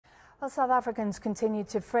Well, South Africans continue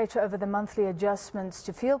to fret over the monthly adjustments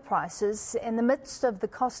to fuel prices. In the midst of the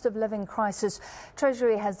cost of living crisis,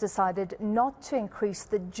 Treasury has decided not to increase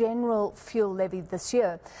the general fuel levy this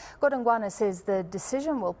year. Godongwana says the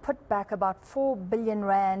decision will put back about 4 billion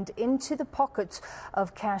rand into the pockets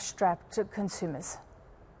of cash-strapped consumers.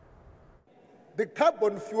 The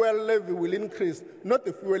carbon fuel levy will increase, not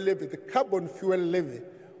the fuel levy, the carbon fuel levy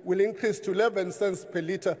will increase to 11 cents per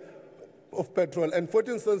litre of petrol and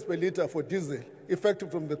 14 cents per litre for diesel, effective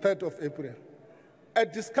from the 3rd of April. A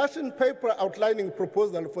discussion paper outlining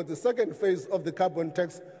proposal for the second phase of the carbon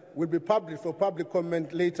tax will be published for public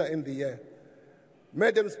comment later in the year.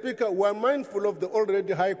 Madam Speaker, we are mindful of the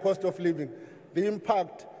already high cost of living, the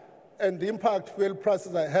impact fuel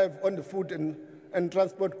prices have on the food and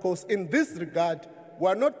transport costs. In this regard, we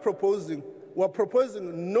are proposing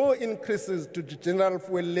no increases to the general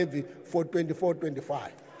fuel levy for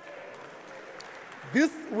 24-25. This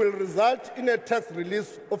will result in a tax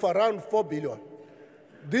release of around 4 billion.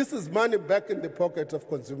 This is money back in the pocket of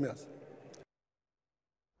consumers.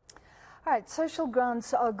 All right, social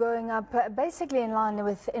grants are going up basically in line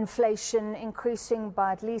with inflation, increasing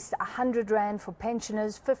by at least 100 rand for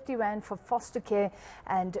pensioners, 50 rand for foster care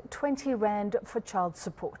and 20 rand for child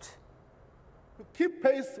support. To keep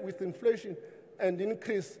pace with inflation and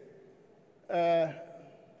increase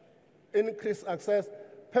access,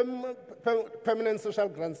 permanent social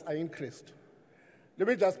grants are increased. Let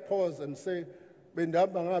me just pause and say, walking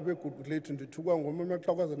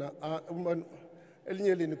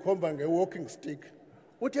stick.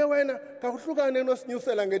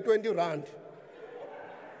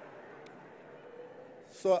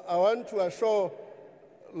 So I want to assure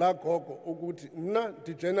Lagogo Uguti,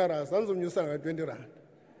 the generals, 20 rand.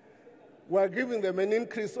 We are giving them an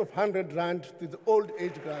increase of 100 rand to the old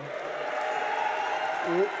age grant.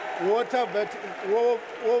 Water,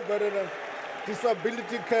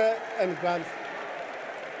 disability care and grants.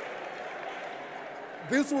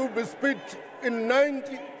 This will be split in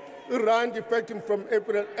 90 rand effective from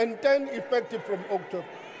April and 10 effective from October.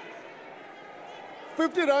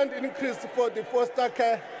 50 rand increase for the foster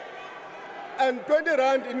care and 20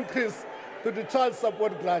 rand increase to the child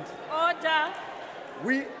support grant. Order.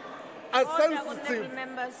 We are sensitive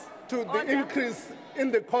to the increase in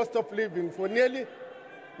the cost of living for nearly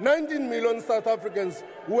 19 million South Africans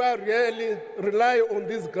who are really rely on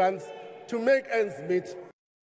these grants to make ends meet.